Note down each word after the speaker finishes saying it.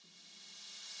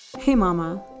Hey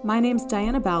Mama, my name's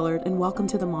Diana Ballard and welcome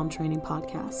to the Mom Training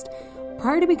Podcast.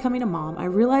 Prior to becoming a mom, I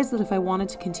realized that if I wanted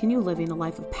to continue living a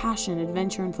life of passion,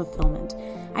 adventure, and fulfillment,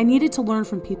 I needed to learn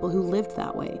from people who lived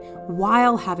that way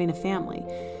while having a family.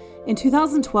 In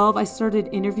 2012, I started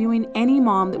interviewing any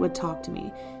mom that would talk to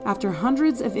me. After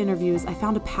hundreds of interviews, I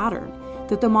found a pattern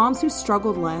that the moms who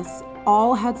struggled less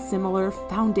all had similar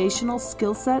foundational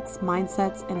skill sets,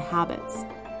 mindsets, and habits.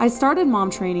 I started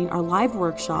Mom Training, our live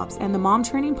workshops, and the Mom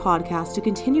Training podcast to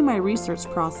continue my research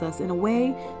process in a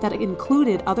way that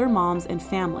included other moms and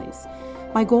families.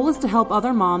 My goal is to help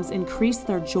other moms increase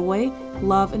their joy,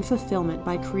 love, and fulfillment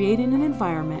by creating an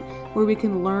environment where we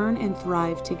can learn and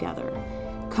thrive together.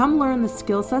 Come learn the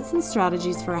skill sets and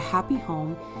strategies for a happy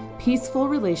home, peaceful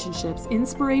relationships,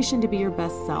 inspiration to be your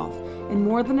best self, and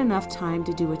more than enough time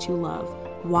to do what you love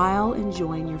while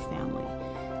enjoying your family.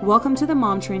 Welcome to the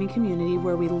Mom Training community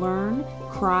where we learn,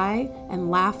 cry, and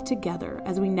laugh together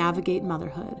as we navigate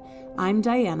motherhood. I'm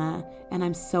Diana, and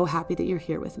I'm so happy that you're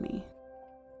here with me.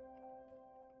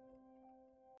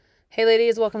 Hey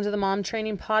ladies, welcome to the Mom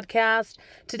Training Podcast.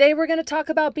 Today we're going to talk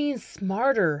about being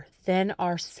smarter than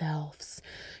ourselves.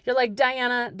 You're like,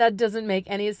 Diana, that doesn't make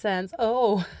any sense.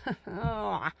 Oh.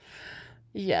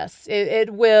 Yes,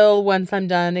 it will once I'm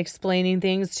done explaining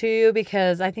things to you,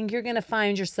 because I think you're going to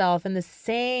find yourself in the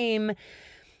same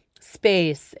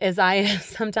space as I am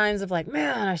sometimes of like,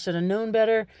 man, I should have known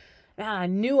better. Man, I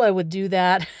knew I would do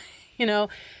that,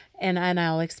 and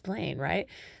I'll explain, right?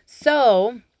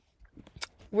 So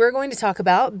we're going to talk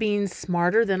about being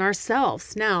smarter than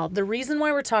ourselves. Now, the reason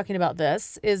why we're talking about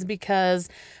this is because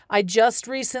I just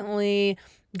recently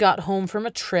got home from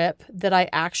a trip that I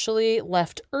actually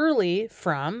left early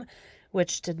from,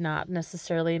 which did not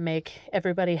necessarily make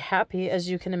everybody happy, as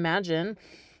you can imagine.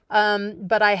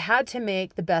 But I had to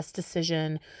make the best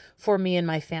decision for me and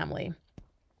my family.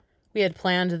 We had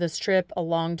planned this trip a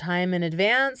long time in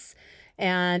advance,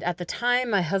 and at the time,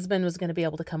 my husband was going to be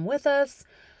able to come with us.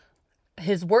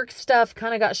 His work stuff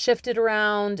kind of got shifted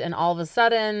around, and all of a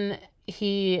sudden,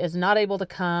 he is not able to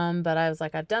come. But I was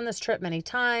like, I've done this trip many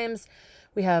times.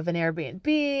 We have an Airbnb.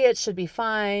 It should be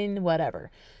fine, whatever.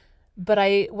 But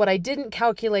what I didn't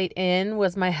calculate in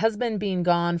was my husband being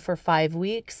gone for 5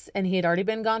 weeks, and he had already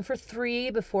been gone for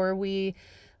 3 before we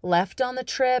left on the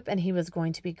trip, and he was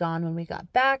going to be gone when we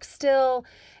got back still.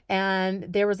 And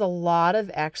there was a lot of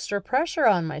extra pressure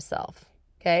on myself.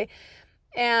 Okay.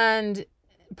 And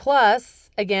plus,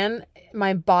 again,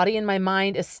 my body and my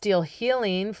mind is still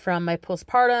healing from my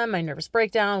postpartum, my nervous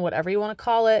breakdown, whatever you want to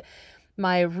call it.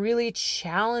 My really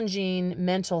challenging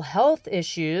mental health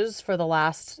issues for the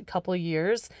last couple of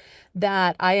years,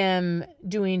 that I am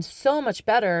doing so much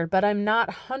better, but I'm not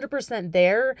 100%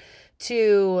 there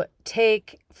to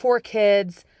take 4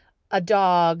 kids, a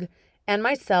dog, and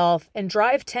myself and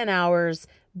drive 10 hours,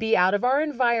 be out of our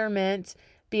environment,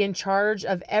 be in charge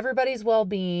of everybody's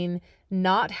well-being,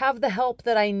 not have the help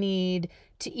that I need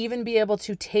to even be able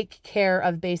to take care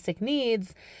of basic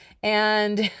needs.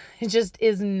 And it just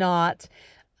is not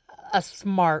a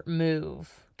smart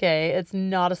move. Okay. It's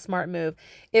not a smart move.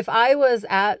 If I was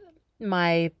at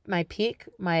my peak,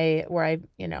 where I,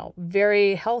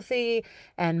 very healthy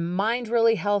and mind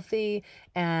really healthy,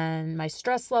 and my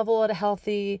stress level at a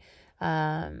healthy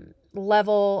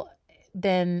level,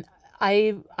 then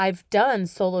I've done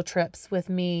solo trips with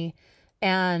me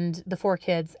and the 4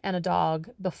 kids and a dog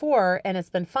before, and it's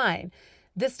been fine.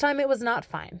 This time it was not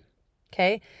fine.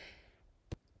 Okay.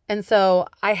 And so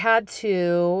I had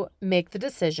to make the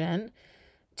decision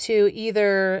to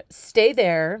either stay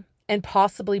there and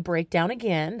possibly break down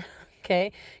again,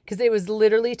 okay? Because it was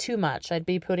literally too much. I'd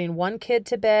be putting 1 kid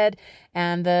to bed,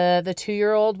 and the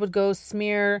 2-year-old would go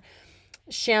smear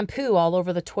shampoo all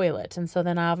over the toilet. And so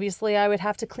then obviously I would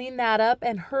have to clean that up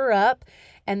and her up.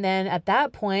 And then at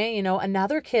that point,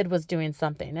 another kid was doing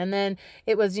something. And then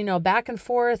it was, back and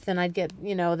forth. And I'd get,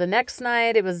 the next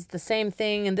night it was the same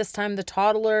thing. And this time the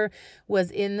toddler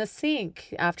was in the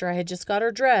sink after I had just got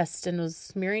her dressed and was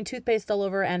smearing toothpaste all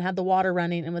over and had the water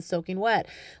running and was soaking wet.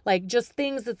 Like, just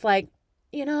things that's like,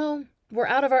 we're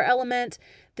out of our element.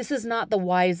 This is not the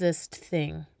wisest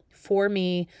thing for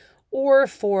me or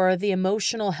for the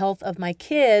emotional health of my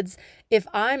kids if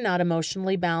I'm not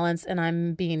emotionally balanced and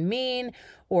I'm being mean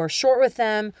or short with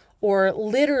them or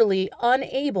literally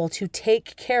unable to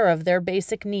take care of their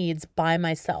basic needs by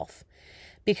myself,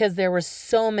 because there were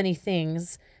so many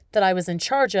things that I was in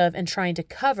charge of and trying to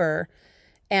cover.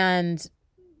 And,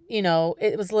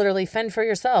 it was literally fend for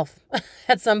yourself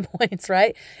at some points,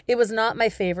 right? It was not my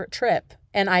favorite trip.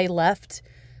 And I left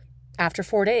after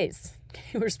 4 days.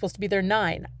 We were supposed to be there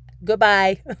 9.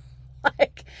 Goodbye.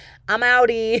 I'm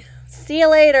outie. See you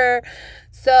later.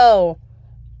 So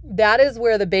that is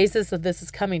where the basis of this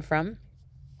is coming from.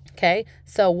 Okay.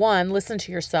 So one, listen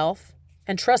to yourself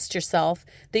and trust yourself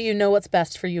that you know what's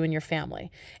best for you and your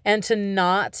family, and to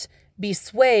not be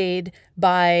swayed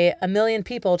by a million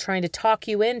people trying to talk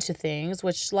you into things,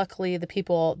 which luckily the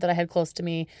people that I had close to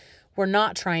me were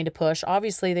not trying to push.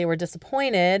 Obviously, they were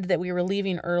disappointed that we were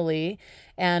leaving early,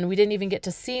 and we didn't even get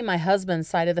to see my husband's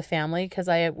side of the family because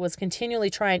I was continually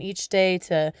trying each day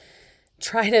to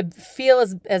try to feel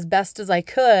as best as I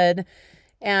could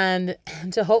and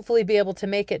to hopefully be able to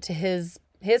make it to his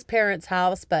parents'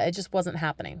 house, but it just wasn't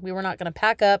happening. We were not going to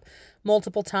pack up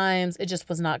multiple times. It just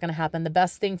was not going to happen. The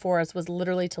best thing for us was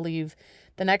literally to leave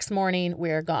the next morning.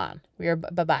 We are gone. We are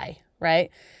bye-bye,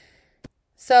 right?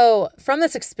 So from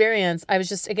this experience, I was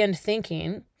just, again,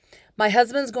 thinking, my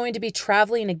husband's going to be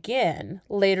traveling again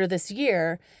later this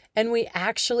year, and we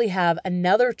actually have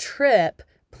another trip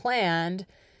planned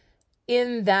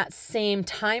in that same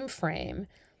time frame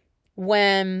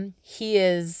when he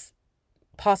is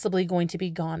possibly going to be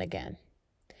gone again.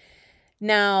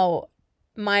 Now,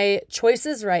 my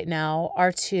choices right now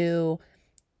are to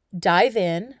dive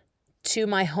in to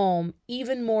my home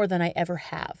even more than I ever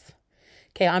have.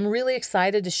 Okay, I'm really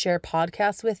excited to share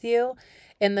podcasts with you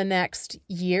in the next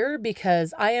year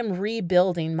because I am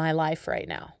rebuilding my life right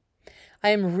now. I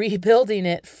am rebuilding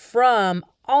it from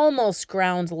almost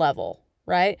ground level,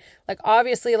 right? Like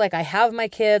obviously, like I have my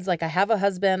kids, like I have a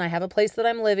husband, I have a place that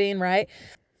I'm living, right?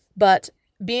 But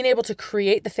being able to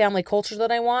create the family culture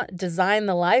that I want, design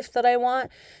the life that I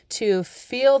want, to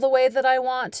feel the way that I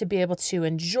want, to be able to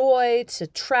enjoy, to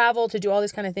travel, to do all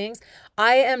these kind of things,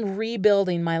 I am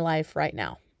rebuilding my life right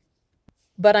now.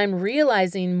 But I'm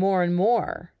realizing more and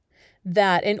more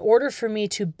that in order for me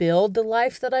to build the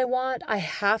life that I want, I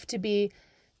have to be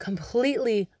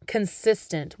completely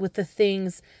consistent with the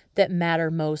things that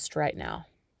matter most right now.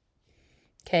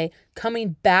 Okay,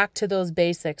 coming back to those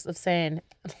basics of saying,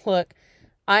 look,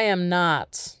 I am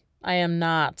not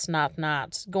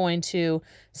going to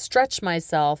stretch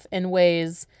myself in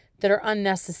ways that are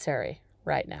unnecessary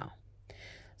right now.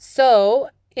 So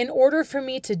in order for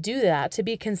me to do that, to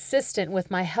be consistent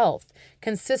with my health,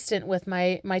 consistent with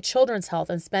my children's health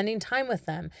and spending time with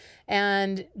them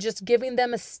and just giving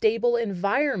them a stable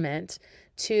environment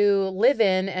to live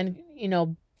in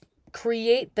and,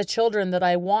 create the children that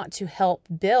I want to help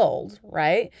build,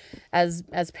 right? As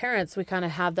parents, we kind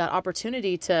of have that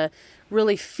opportunity to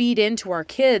really feed into our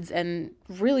kids and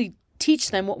really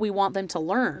teach them what we want them to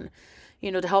learn,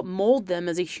 to help mold them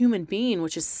as a human being,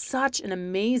 which is such an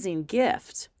amazing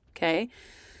gift, okay?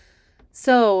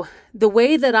 So the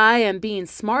way that I am being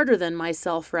smarter than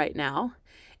myself right now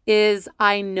is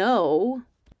I know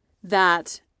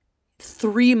that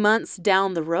 3 months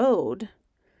down the road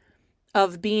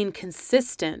of being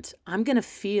consistent, I'm going to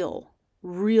feel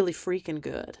really freaking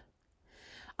good.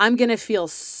 I'm going to feel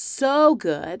so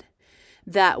good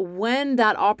that when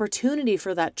that opportunity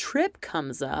for that trip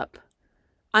comes up,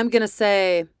 I'm going to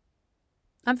say,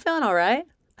 I'm feeling all right.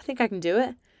 I think I can do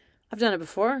it. I've done it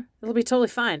before. It'll be totally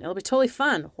fine. It'll be totally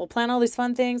fun. We'll plan all these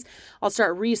fun things. I'll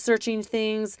start researching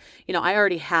things. I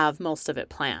already have most of it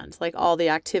planned, like all the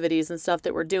activities and stuff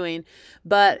that we're doing.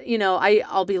 But,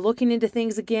 I'll be looking into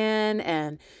things again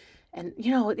and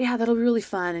that'll be really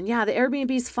fun. And yeah, the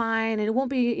Airbnb's fine and it won't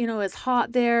be, as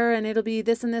hot there and it'll be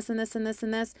this and this and this and this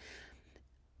and this.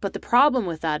 But the problem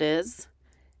with that is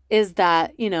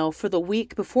that, for the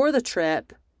week before the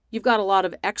trip, you've got a lot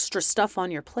of extra stuff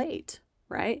on your plate,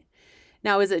 right?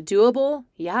 Now, is it doable?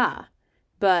 Yeah.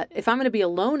 But if I'm going to be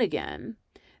alone again,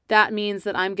 that means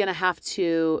that I'm going to have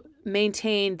to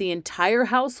maintain the entire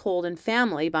household and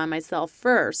family by myself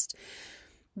first.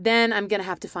 Then I'm going to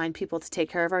have to find people to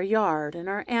take care of our yard and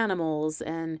our animals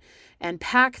and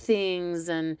pack things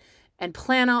and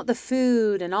plan out the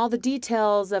food and all the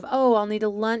details of, I'll need a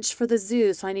lunch for the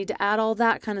zoo. So I need to add all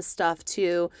that kind of stuff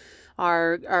to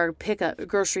our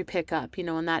grocery pickup,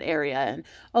 in that area. And,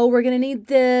 we're going to need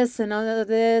this and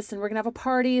this, and we're going to have a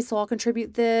party. So I'll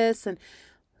contribute this. And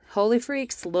holy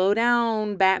freak, slow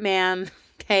down, Batman.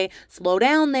 Okay. Slow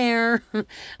down there.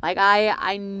 Like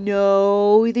I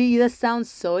know that this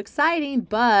sounds so exciting,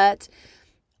 but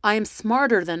I am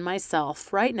smarter than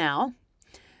myself right now.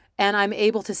 And I'm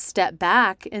able to step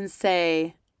back and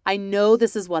say, I know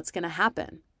this is what's going to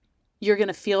happen. You're going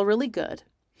to feel really good.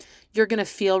 You're going to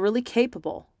feel really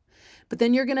capable. But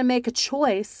then you're going to make a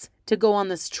choice to go on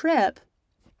this trip,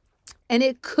 and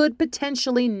it could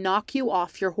potentially knock you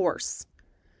off your horse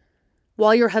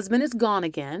while your husband is gone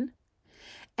again.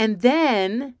 And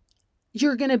then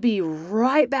you're going to be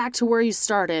right back to where you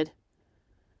started,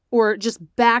 or just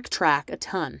backtrack a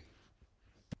ton.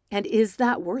 And is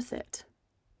that worth it?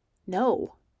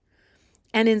 No.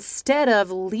 And instead of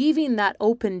leaving that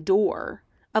open door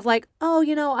of like, oh,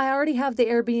 I already have the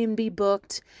Airbnb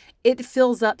booked. It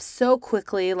fills up so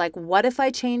quickly. Like, what if I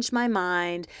change my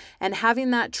mind? And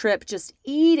having that trip just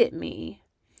eat at me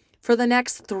for the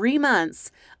next 3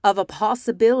 months of a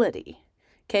possibility.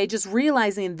 Okay, just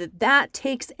realizing that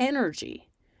takes energy.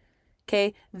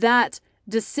 Okay, that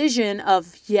decision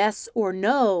of yes or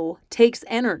no takes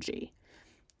energy.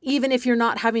 Even if you're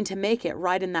not having to make it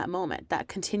right in that moment, that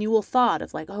continual thought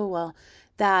of like, oh, well,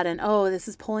 that, and oh, this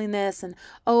is pulling this, and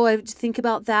oh, I think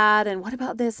about that, and what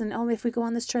about this, and oh, if we go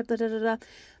on this trip, da da da da.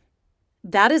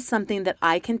 That is something that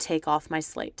I can take off my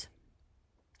slate.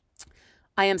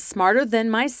 I am smarter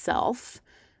than myself,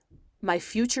 my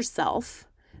future self,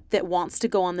 that wants to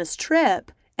go on this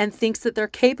trip and thinks that they're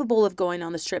capable of going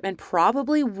on this trip and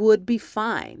probably would be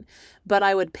fine, but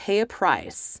I would pay a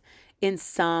price in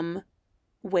some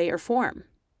way or form.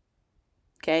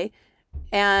 Okay.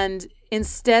 And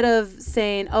instead of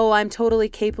saying, oh, I'm totally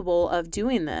capable of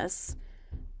doing this,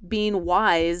 being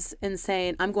wise and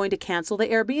saying, I'm going to cancel the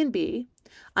Airbnb.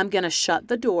 I'm going to shut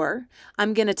the door.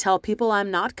 I'm going to tell people I'm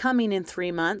not coming in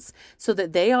 3 months so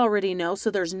that they already know.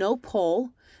 So there's no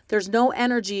pull. There's no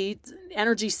energy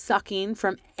sucking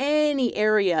from any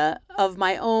area of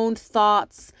my own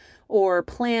thoughts or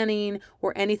planning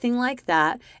or anything like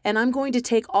that. And I'm going to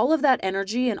take all of that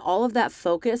energy and all of that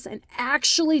focus and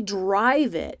actually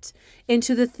drive it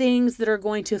into the things that are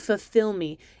going to fulfill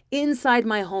me inside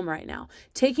my home right now,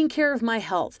 taking care of my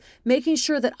health, making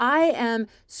sure that I am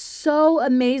so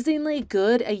amazingly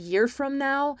good a year from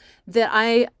now that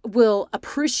I will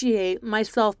appreciate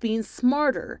myself being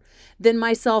smarter than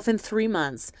myself in 3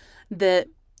 months that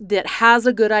has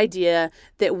a good idea,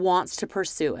 that wants to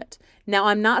pursue it. Now,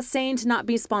 I'm not saying to not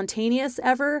be spontaneous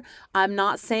ever. I'm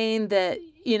not saying that,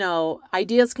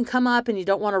 ideas can come up and you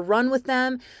don't want to run with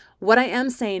them. What I am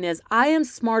saying is I am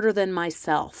smarter than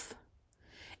myself.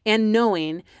 And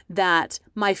knowing that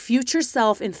my future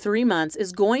self in 3 months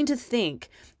is going to think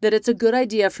that it's a good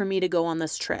idea for me to go on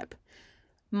this trip.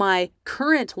 My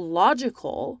current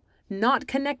logical, not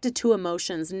connected to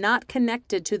emotions, not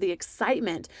connected to the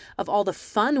excitement of all the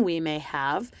fun we may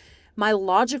have, my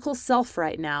logical self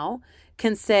right now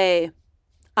can say,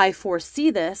 I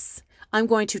foresee this. I'm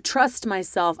going to trust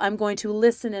myself. I'm going to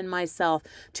listen to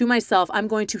myself. I'm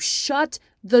going to shut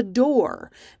the door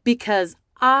because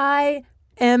I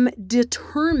am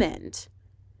determined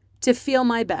to feel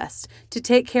my best, to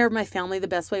take care of my family the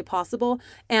best way possible.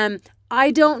 And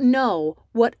I don't know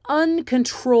what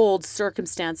uncontrolled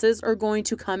circumstances are going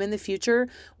to come in the future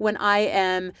when I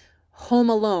am home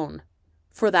alone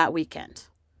for that weekend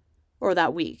or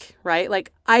that week, right?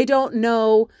 Like, I don't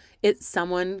know.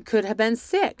 Someone could have been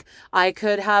sick. I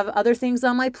could have other things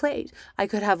on my plate. I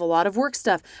could have a lot of work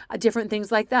stuff, different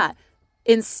things like that.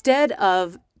 Instead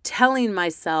of telling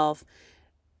myself,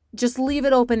 just leave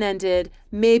it open-ended,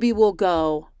 maybe we'll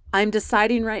go. I'm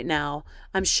deciding right now.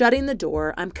 I'm shutting the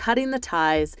door. I'm cutting the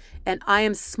ties. And I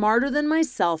am smarter than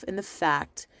myself in the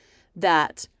fact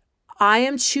that I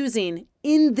am choosing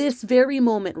in this very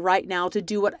moment right now to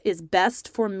do what is best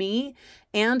for me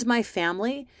and my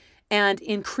family and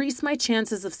increase my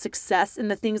chances of success in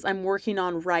the things I'm working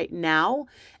on right now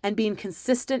and being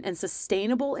consistent and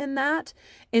sustainable in that,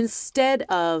 instead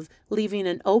of leaving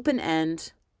an open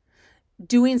end,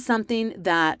 doing something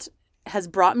that has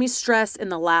brought me stress in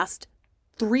the last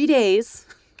 3 days,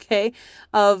 okay,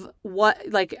 of what,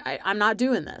 like, I'm not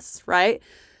doing this, right?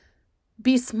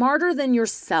 Be smarter than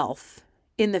yourself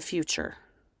in the future,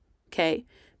 okay?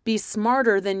 Be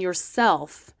smarter than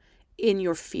yourself in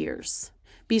your fears.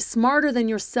 Be smarter than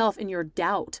yourself in your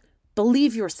doubt.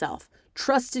 Believe yourself.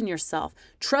 Trust in yourself.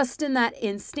 Trust in that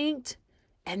instinct.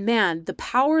 And man, the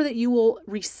power that you will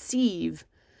receive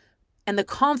and the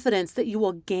confidence that you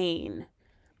will gain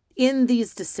in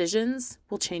these decisions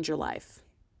will change your life.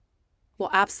 Will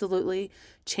absolutely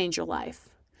change your life.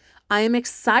 I am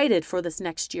excited for this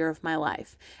next year of my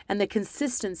life and the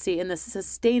consistency and the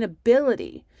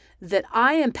sustainability that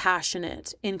I am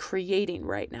passionate in creating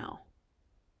right now.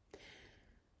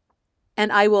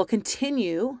 And I will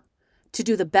continue to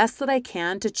do the best that I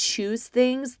can to choose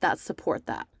things that support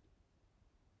that.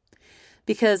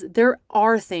 Because there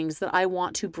are things that I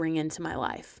want to bring into my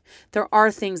life. There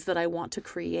are things that I want to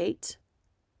create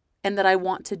and that I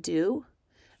want to do.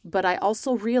 But I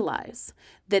also realize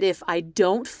that if I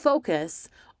don't focus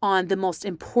on the most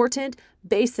important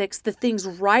basics, the things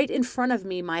right in front of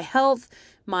me, my health,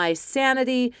 my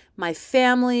sanity, my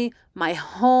family, my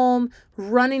home,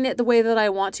 running it the way that I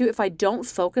want to, if I don't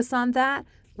focus on that,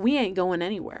 we ain't going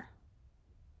anywhere.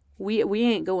 We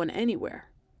ain't going anywhere.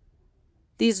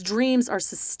 These dreams are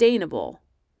sustainable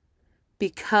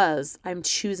because I'm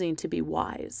choosing to be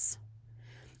wise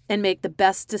and make the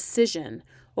best decision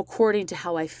according to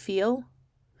how I feel,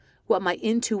 what my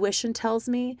intuition tells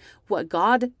me, what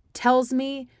God tells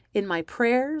me in my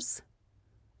prayers.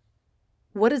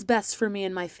 What is best for me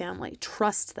and my family?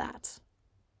 Trust that.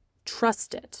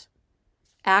 Trust it.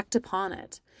 Act upon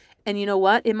it. And you know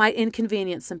what? It might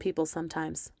inconvenience some people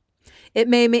sometimes. It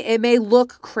may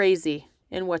look crazy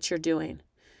in what you're doing,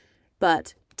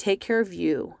 but take care of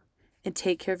you and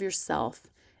take care of yourself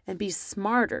and be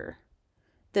smarter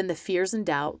than the fears and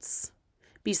doubts.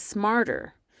 Be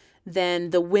smarter than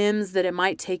the whims that it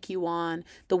might take you on,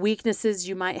 the weaknesses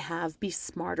you might have. Be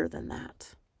smarter than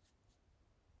that.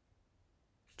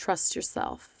 Trust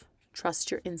yourself,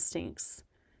 trust your instincts,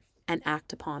 and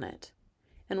act upon it.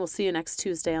 And we'll see you next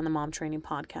Tuesday on the Mom Training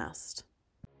Podcast.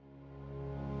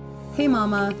 Hey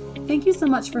Mama, thank you so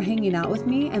much for hanging out with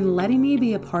me and letting me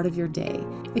be a part of your day.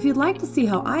 If you'd like to see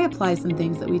how I apply some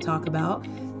things that we talk about,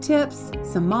 tips,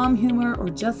 some mom humor, or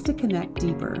just to connect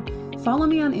deeper, follow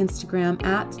me on Instagram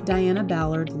at Diana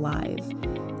Ballard Live.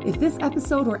 If this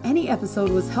episode or any episode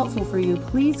was helpful for you,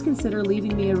 please consider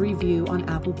leaving me a review on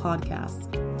Apple Podcasts.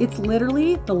 It's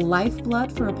literally the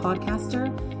lifeblood for a podcaster,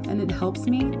 and it helps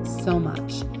me so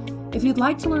much. If you'd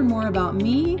like to learn more about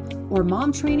me or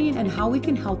mom training and how we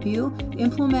can help you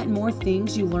implement more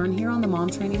things you learn here on the Mom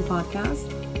Training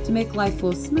Podcast to make life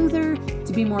flow smoother,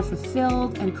 to be more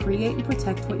fulfilled, and create and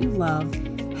protect what you love,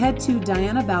 head to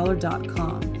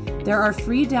dianaballard.com. There are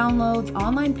free downloads,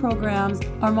 online programs,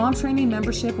 our mom training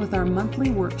membership with our monthly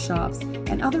workshops,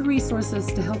 and other resources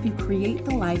to help you create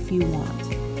the life you want.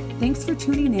 Thanks for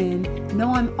tuning in.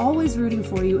 Know I'm always rooting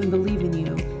for you and believe in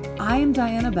you. I am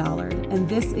Diana Ballard, and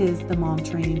this is the Mom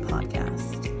Training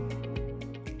Podcast.